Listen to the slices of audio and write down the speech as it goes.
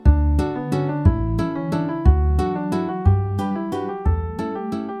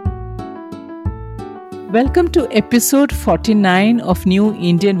Welcome to episode 49 of New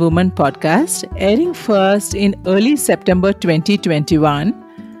Indian Woman podcast, airing first in early September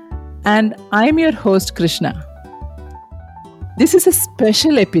 2021. And I'm your host, Krishna. This is a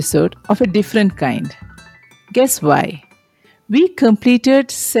special episode of a different kind. Guess why? We completed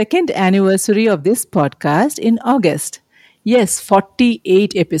second anniversary of this podcast in August. Yes,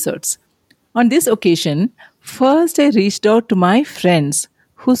 48 episodes. On this occasion, first I reached out to my friends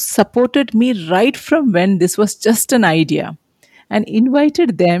who supported me right from when this was just an idea and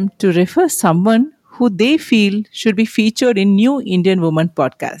invited them to refer someone who they feel should be featured in New Indian Woman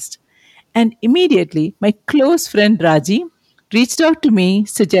podcast. And immediately, my close friend Raji reached out to me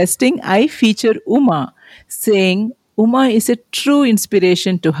suggesting I feature Uma, saying Uma is a true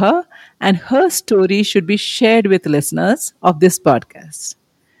inspiration to her and her story should be shared with listeners of this podcast.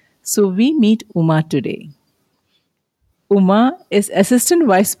 So we meet Uma today. Uma is assistant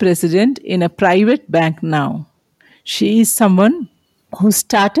vice president in a private bank now. She is someone who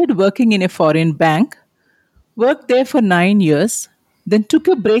started working in a foreign bank, worked there for 9 years, then took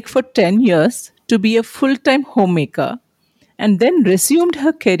a break for 10 years to be a full time homemaker, and then resumed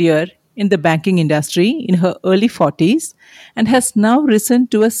her career in the banking industry in her early 40s and has now risen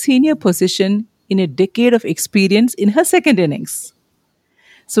to a senior position in a decade of experience in her second innings.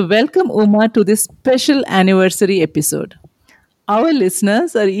 So, welcome Uma to this special anniversary episode. Our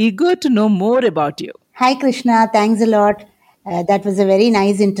listeners are eager to know more about you. Hi, Krishna. Thanks a lot. That was a very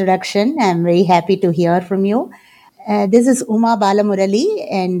nice introduction. I'm very happy to hear from you. This is Uma Balamurali,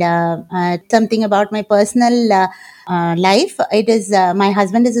 and something about my personal life. It is my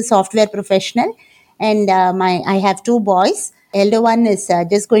husband is a software professional, and my I have two boys. Elder one is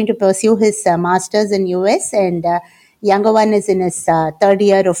just going to pursue his masters in US, and younger one is in his third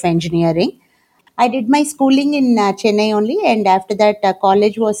year of engineering. I did my schooling in Chennai only, and after that,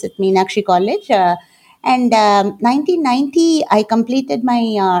 college was at Meenakshi College. And 1990, I completed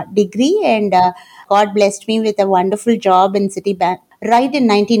my degree, and God blessed me with a wonderful job in Citibank right in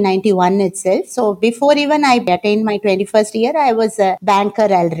 1991 itself. So before even I attained my 21st year, I was a banker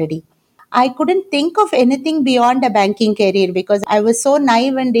already. I couldn't think of anything beyond a banking career because I was so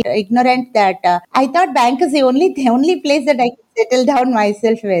naive and ignorant that I thought bank is the only place that I could settle down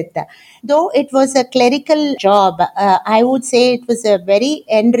myself with. Though it was a clerical job, I would say it was a very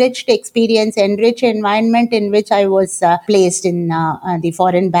enriched experience, enriched environment in which I was placed in the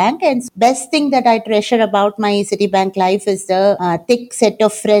foreign bank. And best thing that I treasure about my Citibank life is the thick set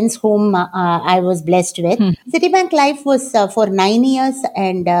of friends whom I was blessed with. Citibank life was for 9 years,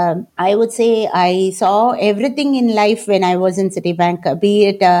 and I would say I saw everything in life when I was in Citibank, be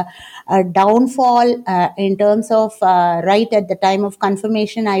it a downfall in terms of right at the time of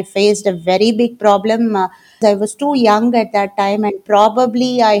confirmation. I faced a very big problem. I was too young at that time, and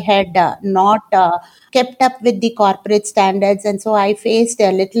probably I had not kept up with the corporate standards, and so I faced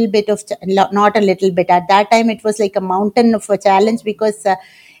a little bit of not a little bit. At that time, it was like a mountain of a challenge because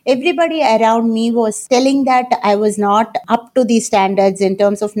everybody around me was telling that I was not up to the standards in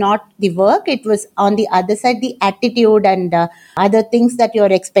terms of not the work. It was on the other side, the attitude and other things that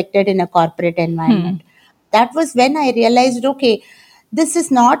you're expected in a corporate environment. That was when I realized, okay, this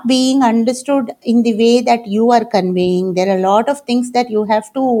is not being understood in the way that you are conveying. There are a lot of things that you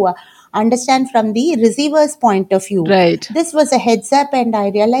have to understand from the receiver's point of view. Right. This was a heads up, and I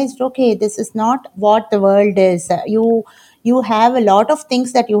realized, okay, this is not what the world is. You have a lot of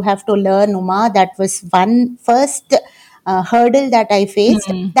things that you have to learn, Uma. That was one first hurdle that I faced.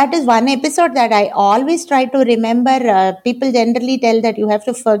 That is one episode that I always try to remember. People generally tell that you have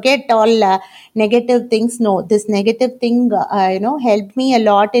to forget all negative things. No, this negative thing, helped me a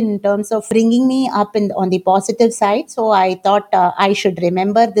lot in terms of bringing me up on the positive side. So I thought I should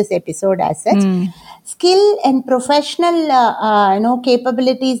remember this episode as such. Skill and professional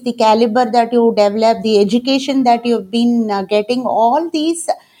capabilities, the caliber that you develop, the education that you've been getting, all these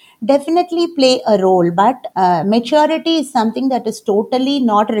definitely play a role. But maturity is something that is totally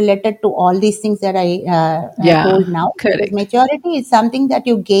not related to all these things that I told now. Correct. Because maturity is something that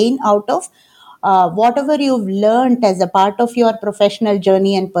you gain out of whatever you've learned as a part of your professional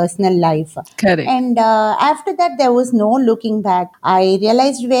journey and personal life. Correct. And after that, there was no looking back. I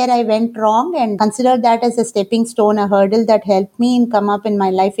realized where I went wrong and considered that as a stepping stone, a hurdle that helped me in come up in my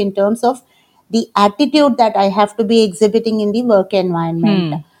life in terms of the attitude that I have to be exhibiting in the work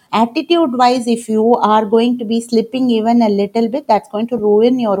environment. Attitude wise, if you are going to be slipping even a little bit, that's going to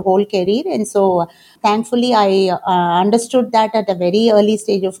ruin your whole career. And so thankfully I understood that at a very early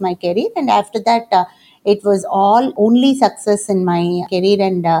stage of my career, and after that it was all only success in my career.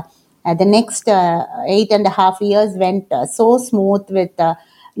 And the next 8.5 years went so smooth with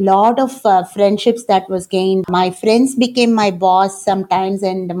lot of friendships that was gained. My friends became my boss sometimes,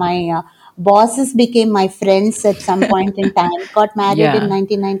 and my bosses became my friends at some point in time. Got married in Yeah.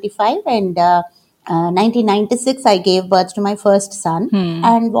 1995, and 1996 I gave birth to my first son. Hmm.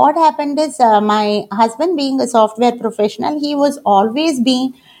 And what happened is, my husband, being a software professional, he was always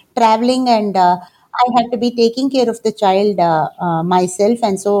being traveling, and I had to be taking care of the child myself.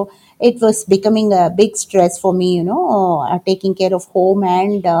 And so it was becoming a big stress for me, taking care of home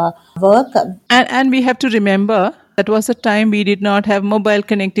and work. And we have to remember that was a time we did not have mobile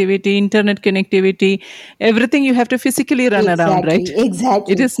connectivity, internet connectivity, everything you have to physically run around, right? Exactly, It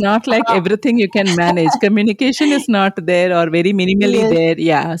exactly. is not like Uh, everything you can manage. Communication is not there or very minimally yes, there.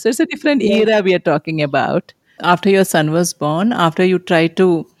 Yeah. So it's a different yes. era we are talking about. After your son was born, after you tried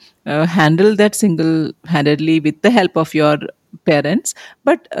to handle that single handedly with the help of your parents,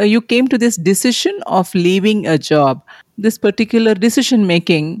 but you came to this decision of leaving a job. This particular decision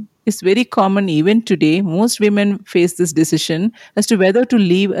making is very common even today. Most women face this decision as to whether to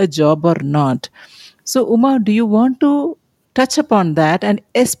leave a job or not. So, Uma, do you want to touch upon that? And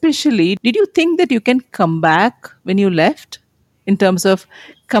especially, did you think that you can come back when you left? In terms of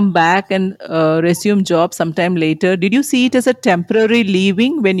come back and resume job sometime later, did you see it as a temporary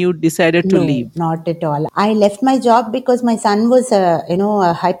leaving when you decided to No, leave? not at all. I left my job because my son was a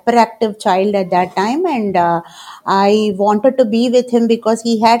hyperactive child at that time, and I wanted to be with him because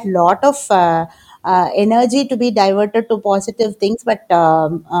he had lot of energy to be diverted to positive things. But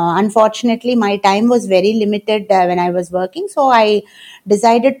unfortunately, my time was very limited when I was working, so I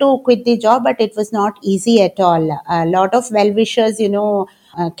decided to quit the job. But it was not easy at all. A lot of well wishers,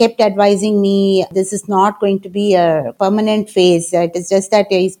 kept advising me, this is not going to be a permanent phase. It is just that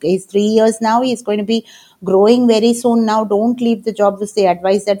he's 3 years now. He's going to be growing very soon now. Don't leave the job, was the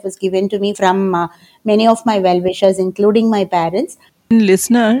advice that was given to me from many of my well wishers, including my parents.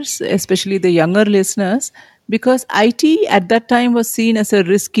 Listeners, especially the younger listeners, because IT at that time was seen as a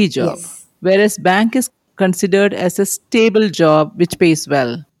risky job, Yes, whereas bank is considered as a stable job which pays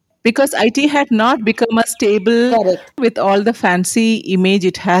well. Because IT had not become a stable correct. with all the fancy image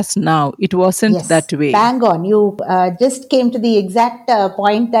it has now. It wasn't Yes, that way. bang on. You just came to the exact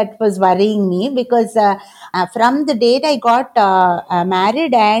point that was worrying me, because from the date I got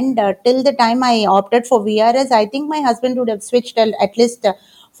married and till the time I opted for VRS, I think my husband would have switched at least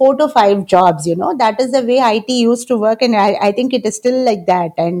 4 to 5 jobs. That is the way IT used to work, and I think it is still like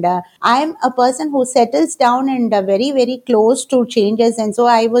that. And I'm a person who settles down and very, very close to changes. And so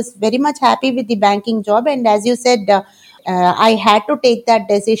I was very much happy with the banking job. And as you said, I had to take that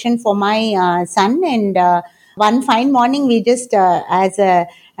decision for my son. And one fine morning, we just, as a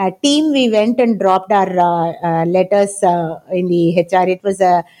team, we went and dropped our letters in the HR. It was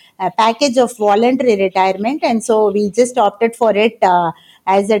a package of voluntary retirement, and so we just opted for it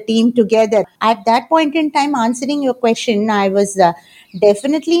as a team together. At that point in time, answering your question, I was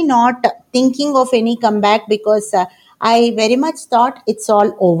definitely not thinking of any comeback, because I very much thought it's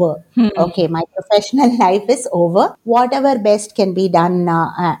all over. Okay, my professional life is over. Whatever best can be done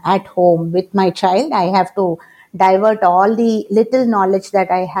at home with my child, I have to divert all the little knowledge that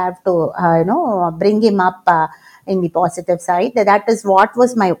I have to, bring him up in the positive side. That is what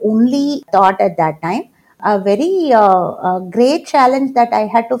was my only thought at that time. A very great challenge that I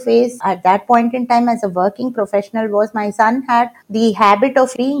had to face at that point in time as a working professional was, my son had the habit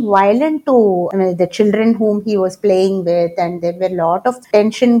of being violent to the children whom he was playing with, and there were a lot of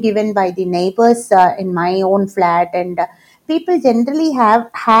attention given by the neighbors in my own flat. And people generally have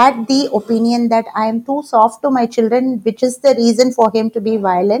had the opinion that I am too soft to my children, which is the reason for him to be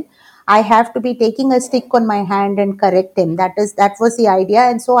violent. I have to be taking a stick on my hand and correct him. That was the idea.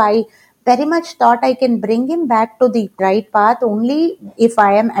 And so I very much thought I can bring him back to the right path only if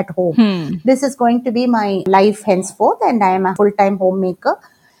I am at home. Hmm. This is going to be my life henceforth, and I am a full time homemaker.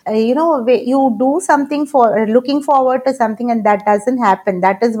 You do something for looking forward to something, and that doesn't happen.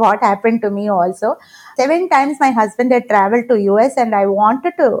 That is what happened to me also. 7 times my husband had traveled to US, and I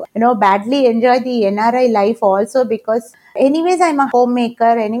wanted to, badly enjoy the NRI life also, because anyways I'm a homemaker.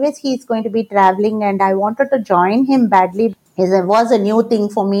 Anyways, he's going to be traveling, and I wanted to join him badly. It was a new thing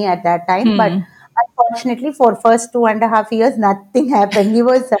for me at that time, but Hmm. unfortunately, for first 2.5 years, nothing happened. He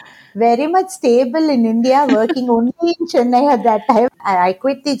was very much stable in India, working only in Chennai at that time. I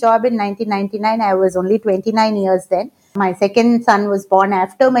quit the job in 1999. I was only 29 years then. My second son was born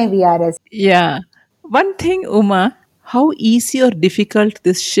after my VRS. Yeah. One thing, Uma, how easy or difficult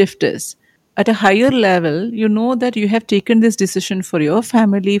this shift is. At a higher level, you know that you have taken this decision for your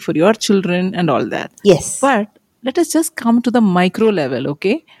family, for your children, and all that. Yes. But let us just come to the micro level,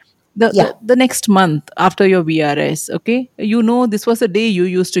 okay? Yeah, the next month after your VRS, okay, this was the day you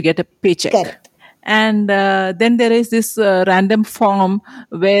used to get a paycheck. correct. And then there is this random form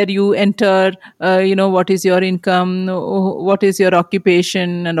where you enter, what is your income, what is your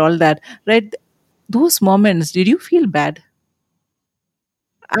occupation, and all that, right? Those moments, did you feel bad?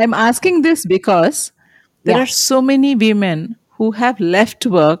 I'm asking this because there are Yeah, so many women who have left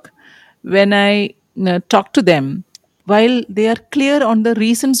work when I talk to them, while they are clear on the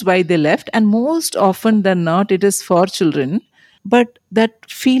reasons why they left, and most often than not, it is for children. But that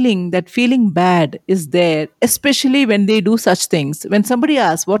feeling bad is there, especially when they do such things. When somebody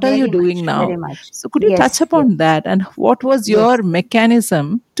asks, "What are you very doing much, very now?" much. So, could you touch Yes, yes, upon that? And what was yes. your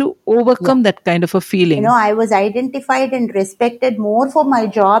mechanism to Yeah. overcome that kind of a feeling? I was identified and respected more for my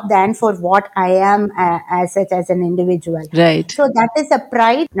job than for what I am as such as an individual. Right. So that is a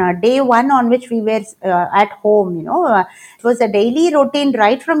pride. Day one on which we were at home, it was a daily routine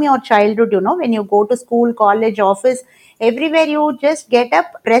right from your childhood. When you go to school, college, office, everywhere you just get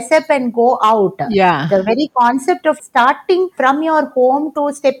up, dress up, and go out. Yeah. The very concept of starting from your home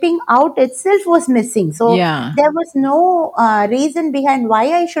to stepping out itself was missing. So Yeah. there was no reason behind why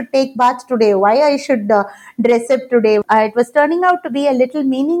I should take bath today, why I should dress up today. It was turning out to be a little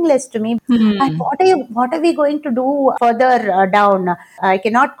meaningless to me. And Hmm. what are we going to do further down? I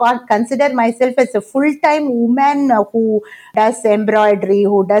cannot consider myself as a full time woman who does embroidery,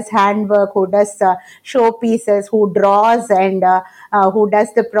 who does handwork, who does showpieces, who draws, and who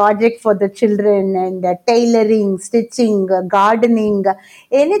does the project for the children, and tailoring, stitching, gardening,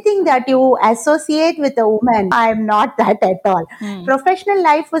 anything that you associate with a woman. I am not that at all. Hmm. Professional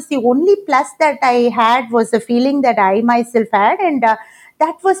life was the only plus that I had, was a feeling that I myself had, and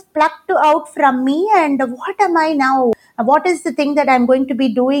that was plucked out from me. And what am I now? What is the thing that I'm going to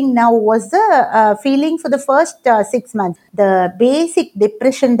be doing now? Was the feeling for the first 6 months. The basic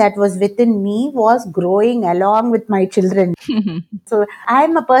depression that was within me was growing along with my children. So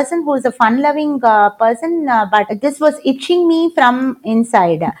I'm a person who is a fun-loving person, but this was itching me from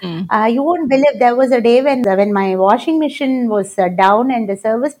inside. Hmm. You won't believe, there was a day when my washing machine was down and the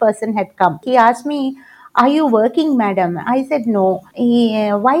service person had come. He asked me, "Are you working, madam?" I said, "No."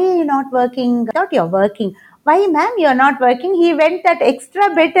 "Why are you not working?" "I thought you're working." "Why, ma'am, you're not working?" He went that extra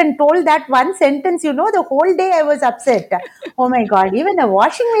bit and told that one sentence. The whole day I was upset. Oh my God, even a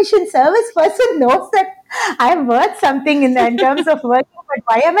washing machine service person knows that I'm worth something in terms of working, but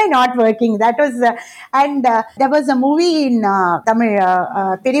why am I not working? That was, and there was a movie in Tamil,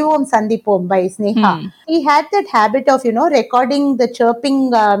 Pirivom Sandipom by Sneha. Hmm. He had that habit of, recording the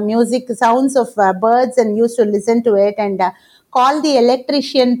chirping music sounds of birds and used to listen to it, and call the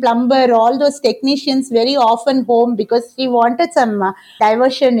electrician, plumber, all those technicians very often home because she wanted some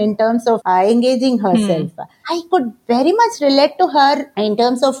diversion in terms of engaging Hmm. herself. I could very much relate to her in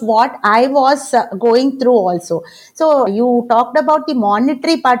terms of what I was going through also. So you talked about the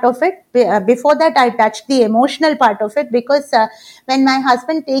monetary part of it. Before that, I touched the emotional part of it, because when my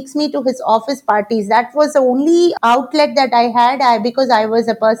husband takes me to his office parties, that was the only outlet that I had, because I was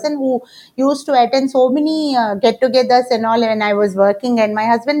a person who used to attend so many get-togethers and all when I was working. And my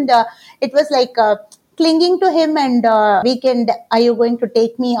husband, it was like clinging to him, and weekend, "Are you going to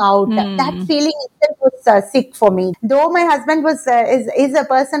take me out?" That Hmm. feeling itself was sick for me. Though my husband is a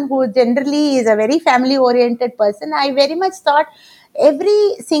person who generally is a very family oriented person, I very much thought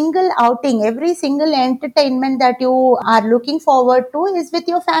every single outing, every single entertainment that you are looking forward to is with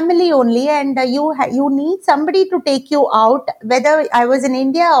your family only, and you need somebody to take you out, whether I was in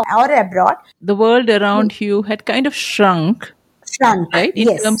India or abroad. The world around you had kind of shrunk, Shrunk. right? In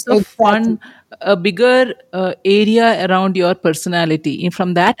Yes, terms of exactly. one a bigger area around your personality. And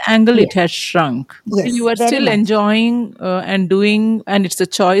from that angle, it Yes, has shrunk. While you yes, are very still much. enjoying and doing, and it's a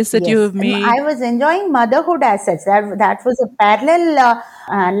choice that you Yes, have made. I was enjoying motherhood as such. That was a parallel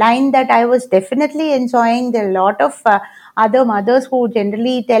line that I was definitely enjoying. There are a lot of other mothers who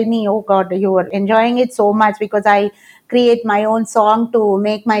generally tell me, "Oh God, you are enjoying it so much," because I create my own song to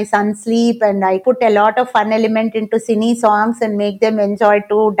make my son sleep, and I put a lot of fun element into cine songs and make them enjoy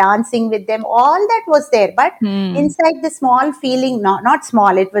too, dancing with them. All that was there, but Hmm. inside the small feeling, not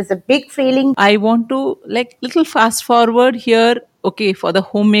small, it was a big feeling. I want to like little fast forward here, okay, for the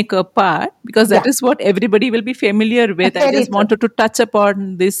homemaker part, because that Yeah, is what everybody will be familiar with. I very just true. wanted to touch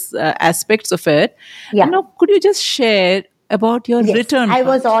upon these aspects of it. And Yeah. now, could you just share about your Yes, return I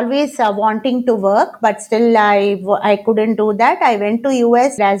was part? always wanting to work, but still I couldn't do that. I went to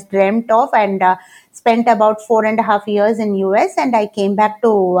US as dreamt of, and spent about 4.5 years in US, and I came back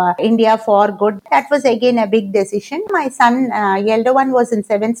to India for good. That was again a big decision. My son, elder one was in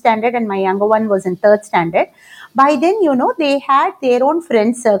 7th standard and my younger one was in 3rd standard. By then, they had their own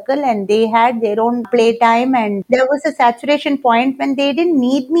friend circle and they had their own playtime, and there was a saturation point when they didn't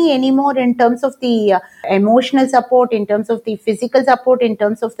need me anymore in terms of the emotional support, in terms of the physical support, in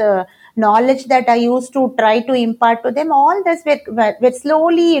terms of the knowledge that I used to try to impart to them. All this were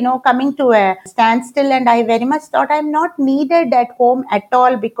slowly, coming to a standstill, and I very much thought I'm not needed at home at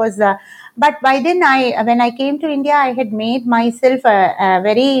all because but by then, when I came to India, I had made myself a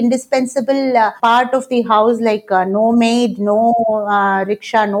very indispensable part of the house, like no maid, no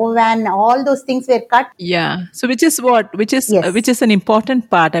rickshaw, no van. All those things were cut. Yeah. So, which is what, which Yes, is an important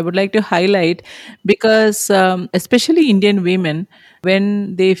part I would like to highlight, because especially Indian women,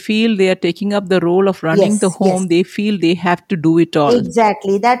 when they feel they are taking up the role of running the yes, yes. home, they feel they have to do it all.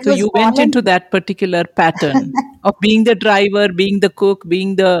 Exactly. That So was you all went into in. that particular pattern of being the driver, being the cook,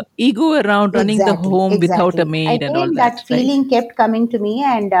 being the ego around running the Exactly, home without a exactly. maid and all Again, that, that right? feeling kept coming to me,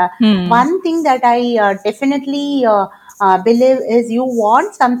 and Hmm. one thing that I definitely believe is you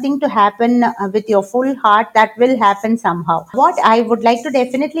want something to happen with your full heart, that will happen somehow. What I would like to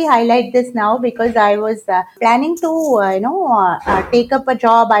definitely highlight this now, because I was planning to, take up a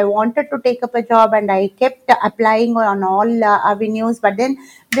job. I wanted to take up a job, and I kept applying on all avenues, but then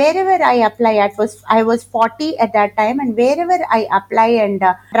wherever I apply, I was 40 at that time, and wherever I apply and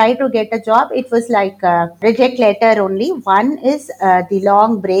try to get a job, it was like reject letter only. One is the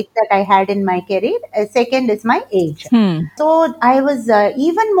long break that I had in my career. Second is my age. Hmm. So I was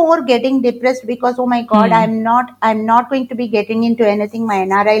even more getting depressed because, oh my God, Hmm. I'm not going to be getting into anything. My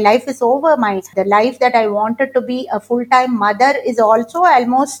NRI life is over. The life that I wanted to be a full time mother is also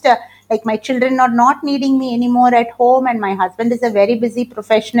almost. Like my children are not needing me anymore at home, and my husband is a very busy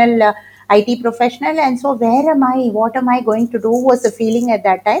professional, IT professional, and so where am I? What am I going to do? Was the feeling at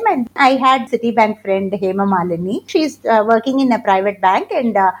that time, and I had Citibank friend Hema Malini. She's working in a private bank,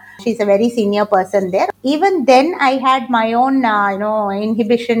 and she's a very senior person there. Even then, I had my own,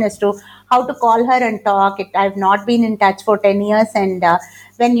 inhibition as to how to call her and talk. I've not been in touch for 10 years, and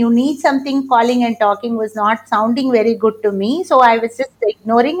when you need something, calling and talking was not sounding very good to me. So I was just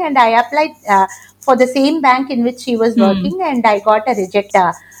ignoring, and I applied for the same bank in which she was Hmm. working, and I got a reject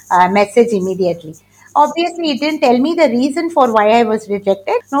message immediately. Obviously, it didn't tell me the reason for why I was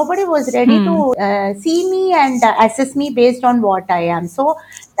rejected. Nobody was ready Hmm. to see me and assess me based on what I am. So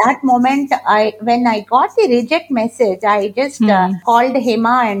that moment, when I got the reject message, I just Hmm. called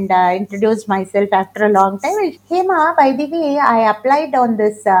Hema and introduced myself after a long time. Hema, by the way, I applied on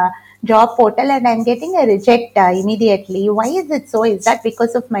this job portal and I'm getting a reject immediately. Why is it so? Is that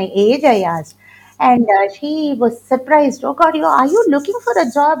because of my age? I asked. And she was surprised. Oh God, are you looking for a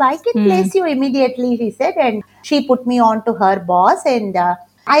job? I can Hmm. place you immediately, she said. And she put me on to her boss. And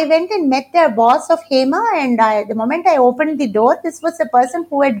I went and met the boss of Hema. And the moment I opened the door, this was the person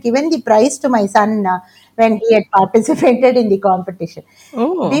who had given the prize to my son when he had participated in the competition.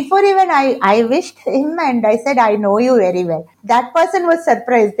 Oh. Before even I wished him and I said, I know you very well. That person was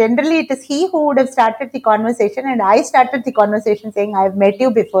surprised. Generally, it is he who would have started the conversation, and I started the conversation saying, I've met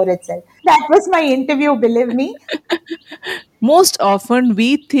you before itself. That was my interview, believe me. Most often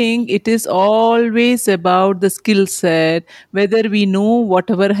we think it is always about the skill set, whether we know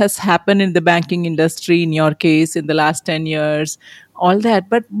whatever has happened in the banking industry, in your case, in the last 10 years, all that.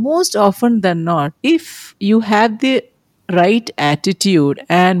 But most often than not, if you have the right attitude,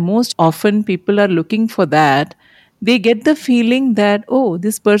 and most often people are looking for that, they get the feeling that, oh,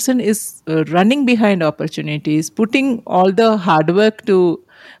 this person is running behind opportunities, putting all the hard work to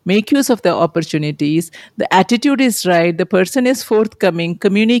make use of the opportunities. The attitude is right, the person is forthcoming,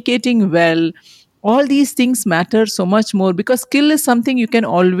 communicating well. All these things matter so much more, because skill is something you can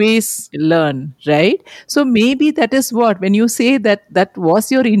always learn, right? So maybe that is what, when you say that that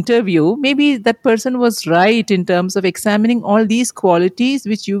was your interview, maybe that person was right in terms of examining all these qualities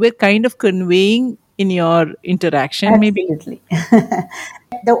which you were kind of conveying in your interaction, maybe. Absolutely.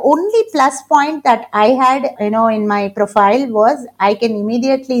 The only plus point that I had, in my profile was I can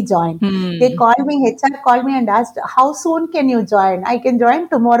immediately join. They Hmm. called me, HR called me and asked, how soon can you join? I can join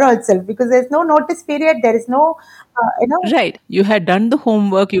tomorrow itself because there's no notice period. There is no, Right. You had done the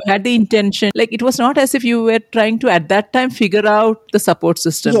homework, you had the intention. Like, it was not as if you were trying to, at that time, figure out the support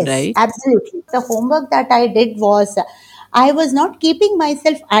system, yes, right? absolutely. The homework that I did was I was not keeping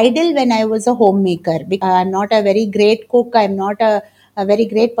myself idle when I was a homemaker. I'm not a very great cook. I'm not a very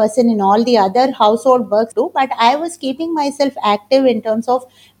great person in all the other household works too. But I was keeping myself active in terms of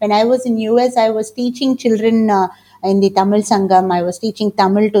when I was in US, I was teaching children. in the Tamil Sangam. I was teaching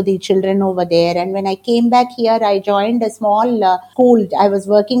Tamil to the children over there. And when I came back here, I joined a small school. I was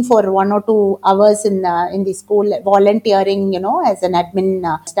working for 1 or 2 hours in the school, volunteering, as an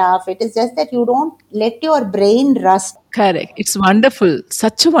admin staff. It is just that you don't let your brain rust. Correct. It's wonderful.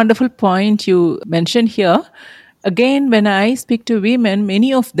 Such a wonderful point you mentioned here. Again, when I speak to women,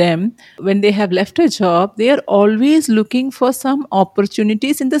 many of them, when they have left a job, they are always looking for some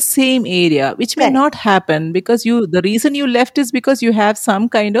opportunities in the same area, which may Correct. not happen because the reason you left is because you have some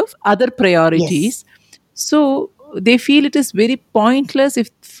kind of other priorities. So they feel it is very pointless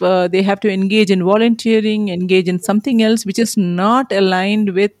if they have to engage in volunteering, engage in something else which is not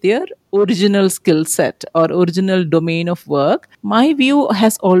aligned with their original skill set or original domain of work. My view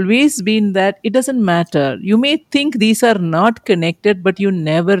has always been that it doesn't matter. You may think these are not connected, but you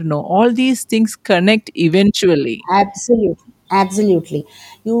never know. All these things connect eventually. Absolutely.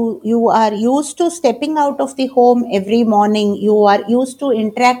 You are used to stepping out of the home every morning. You are used to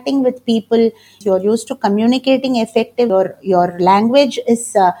interacting with people. You're used to communicating effective. Your language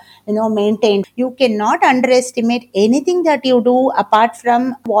is maintained. You cannot underestimate anything that you do apart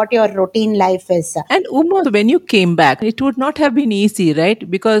from what your routine life is. And Uma, when you came back, it would not have been easy, right?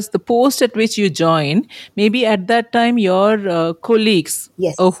 Because the post at which you joined, maybe at that time your colleagues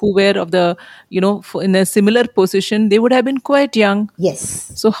Yes. who were of the, in a similar position, they would have been quite young.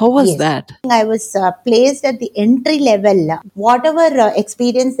 Yes. So how was Yes. that? I was placed at the entry level. Whatever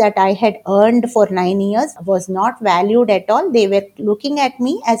experience that I had earned for 9 years was not valued at all. They were looking at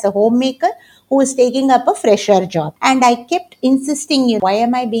me as a homemaker who is taking up a fresher job. And I kept insisting, why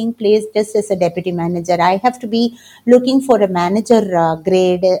am I being placed just as a deputy manager? I have to be looking for a manager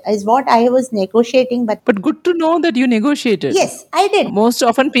grade is what I was negotiating. But good to know that you negotiated. Yes, I did. Most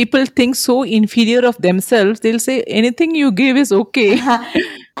often people think so inferior of themselves. They'll say anything you give is okay.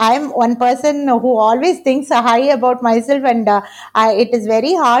 I'm one person who always thinks high about myself, and it is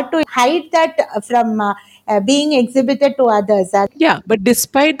very hard to hide that from being exhibited to others. Yeah, but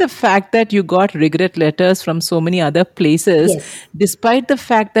despite the fact that you got regret letters from so many other places, Yes. despite the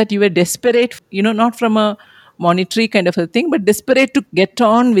fact that you were desperate, not from a monetary kind of a thing, but desperate to get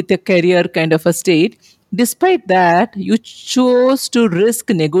on with a career kind of a state, despite that, you chose to risk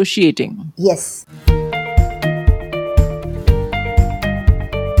negotiating. Yes.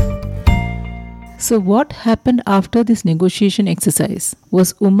 So, what happened after this negotiation exercise?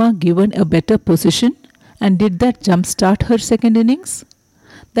 Was Uma given a better position? And did that jumpstart her second innings?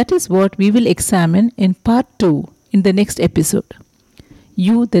 That is what we will examine in part 2 in the next episode.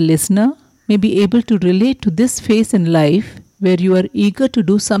 You, the listener, may be able to relate to this phase in life where you are eager to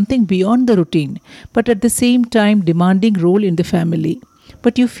do something beyond the routine, but at the same time demanding role in the family.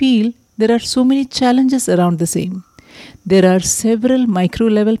 But you feel there are so many challenges around the same. There are several micro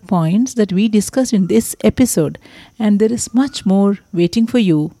level points that we discussed in this episode, and there is much more waiting for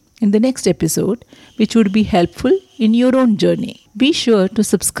you in the next episode, which would be helpful in your own journey. Be sure to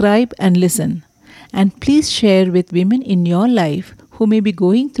subscribe and listen. And please share with women in your life who may be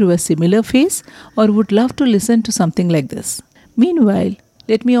going through a similar phase or would love to listen to something like this. Meanwhile,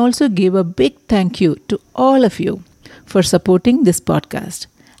 let me also give a big thank you to all of you for supporting this podcast.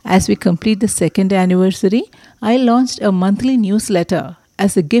 As we complete the second anniversary, I launched a monthly newsletter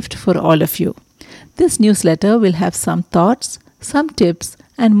as a gift for all of you. This newsletter will have some thoughts, some tips,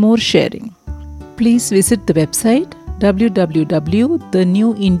 and more sharing. Please visit the website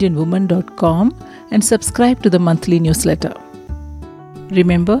www.thenewindianwoman.com and subscribe to the monthly newsletter.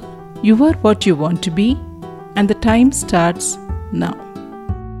 Remember, you are what you want to be, and the time starts now.